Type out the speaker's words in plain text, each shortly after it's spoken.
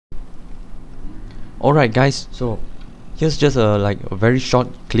Alright guys, so here's just a very short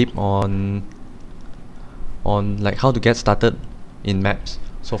clip on like how to get started in maps.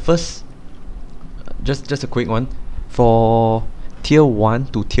 So first, just a quick one. For tier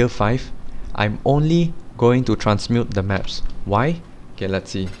 1 to tier 5, I'm only going to transmute the maps. Why? Okay, let's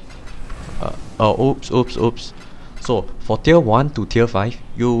see. Oops. So for tier 1 to tier 5,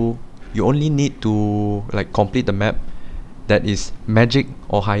 you only need to like complete the map that is magic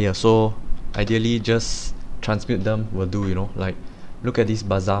or higher. So ideally just transmute them will do, you know. Like look at this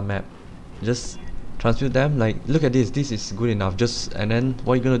bazaar map, just transmute them. Like look at this is good enough. Just, and then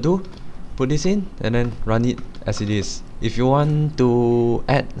what you're gonna do, put this in and then run it as it is. If you want to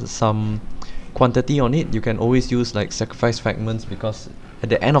add some quantity on it, you can always use like sacrifice fragments, because at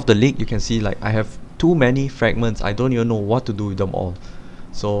the end of the league you can see like I have too many fragments. I don't even know what to do with them all.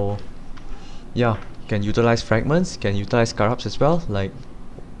 So yeah, can utilize fragments, can utilize scarabs as well. Like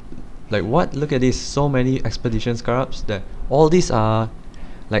what? Look at this, so many expedition scarabs. That all these are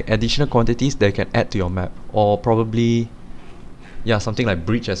like additional quantities that you can add to your map, or probably yeah, something like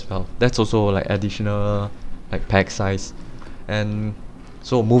breach as well. That's also like additional like pack size. And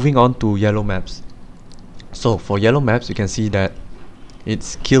so moving on to yellow maps. So for yellow maps, you can see that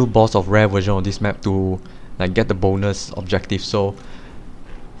it's kill boss of rare version of this map to like get the bonus objective. So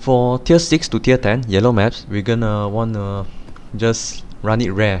for tier 6 to tier 10 yellow maps, we're gonna wanna just run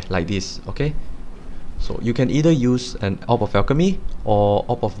it rare like this, okay? So you can either use an Orb of Alchemy or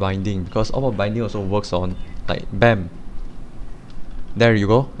Orb of Binding, because Orb of Binding also works on like bam. There you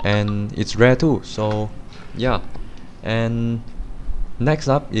go, and it's rare too. So yeah. And next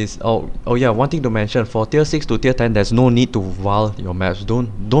up is oh yeah, one thing to mention, for tier 6 to tier 10 there's no need to Vaal your maps.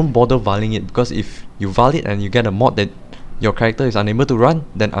 Don't bother Vaaling it, because if you Vaal it and you get a mod that your character is unable to run,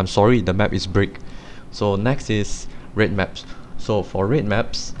 then I'm sorry, the map is break. So next is red maps. So for red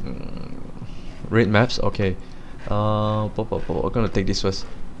maps, okay, we're gonna take this first.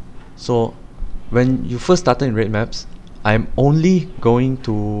 So when you first started in red maps, I'm only going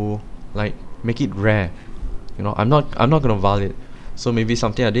to like make it rare, you know. I'm not gonna Vaal it. So maybe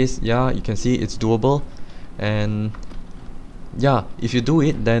something like this. Yeah, you can see it's doable. And yeah, if you do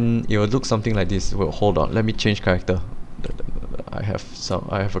it, then it will look something like this. Well, hold on, let me change character. I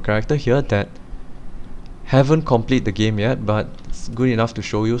have a character here that haven't completed the game yet, but it's good enough to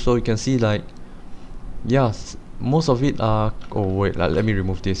show you. So you can see like, yeah, most of it are, oh wait, let me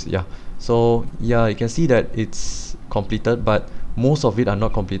remove this. Yeah, so yeah, you can see that it's completed, but most of it are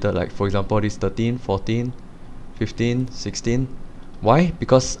not completed. Like for example, this 13, 14, 15, 16. Why?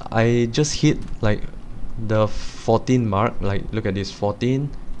 Because I just hit like the 14 mark. Like look at this, 14,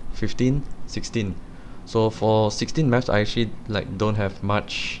 15, 16. So for 16 maps, I actually like don't have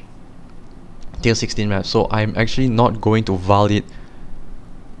much tier 16 maps, so I'm actually not going to Vaal it,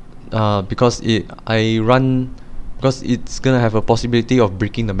 because it's gonna have a possibility of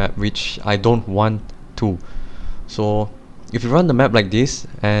breaking the map, which I don't want to. So if you run the map like this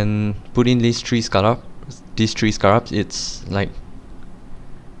and put in these three scarabs, it's like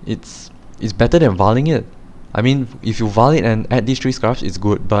it's better than Vaaling it. I mean, if you Vaal it and add these three scarabs, it's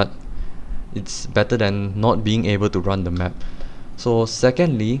good, but it's better than not being able to run the map. So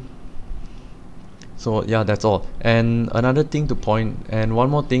secondly, so yeah, that's all. And another thing to point, and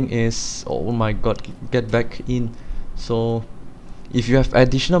one more thing is, oh my god, get back in. So if you have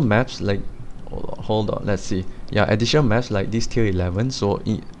additional maps, like hold on, let's see. Yeah, additional maps like this tier 11. So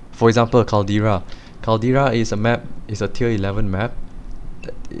for example, Caldera is a tier 11 map.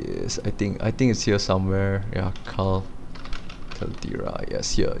 That is, I think it's here somewhere. Yeah, Caldera,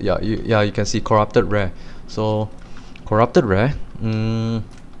 yes, here. Yeah, you can see corrupted rare. So corrupted rare,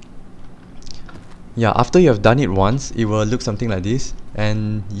 yeah, after you have done it once, it will look something like this,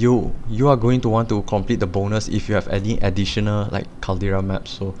 and you are going to want to complete the bonus if you have any additional like Caldera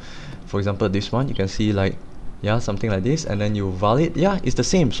maps. So for example, this one, you can see like, yeah, something like this, and then you Vaal it. Yeah, it's the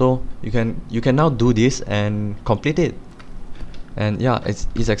same. So you can now do this and complete it. And yeah, it's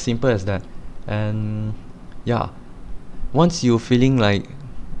as simple as that. And yeah, once you're feeling like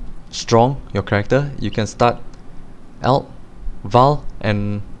strong, your character, you can start Vaal,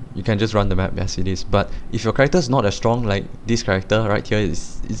 and you can just run the map as it is. But if your character is not as strong, like this character right here,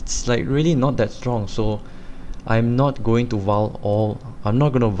 it's like really not that strong. So I'm not going to Vaal I'm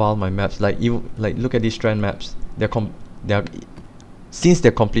not going to Vaal my maps. Like look at these strand maps. Since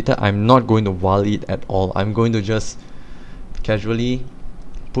they're completed, I'm not going to Vaal it at all. I'm going to just casually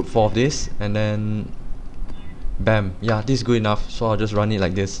put 4 of this, and then bam, yeah, this is good enough. So I'll just run it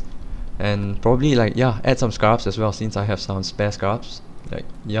like this, and probably like, yeah, add some scarabs as well, since I have some spare scarabs. Like,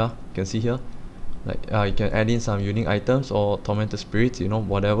 yeah, you can see here, like you can add in some unique items or tormented spirits, you know,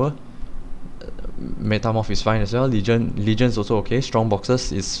 whatever. Metamorph is fine as well. Legion's also okay. Strong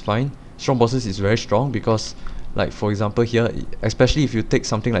boxes is fine. Strong boxes is very strong because, like for example here, especially if you take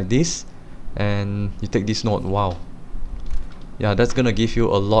something like this and you take this node, wow, yeah, that's gonna give you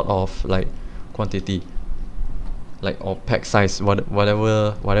a lot of like quantity, like, or pack size,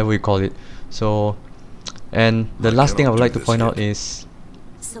 whatever you call it. So, and the last thing I would like to point out is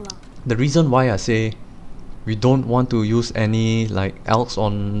the reason why I say we don't want to use any like elks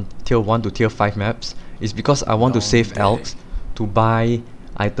on tier 1 to tier 5 maps is because I want to save elks to buy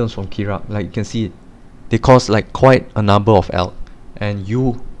items from Kira. Like you can see, they cost like quite a number of elk, and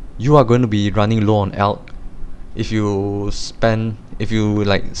you are going to be running low on elk if you spend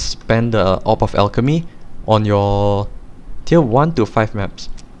the Orb of Alchemy on your tier 1 to 5 maps.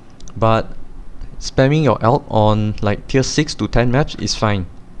 But spamming your elk on like tier 6 to 10 maps is fine.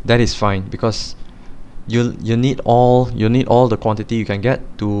 That is fine because you need all the quantity you can get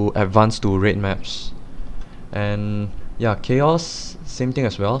to advance to raid maps. And yeah, chaos, same thing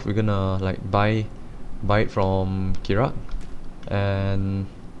as well. We're gonna like buy it from Kira, and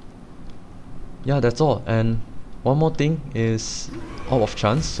yeah, that's all. And one more thing is Orb of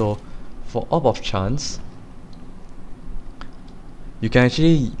Chance. So for Orb of Chance, you can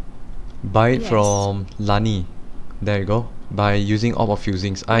actually buy it from Lani. There you go. By using Orb of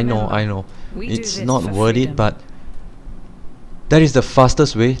Fusings. I know, it's not worth it, but that is the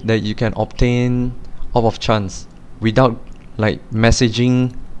fastest way that you can obtain Orb of Chance without like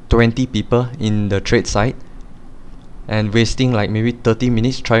messaging 20 people in the trade site and wasting like maybe 30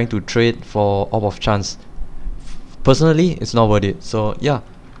 minutes trying to trade for Orb of Chance. Personally, it's not worth it. So yeah,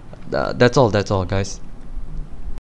 that's all guys.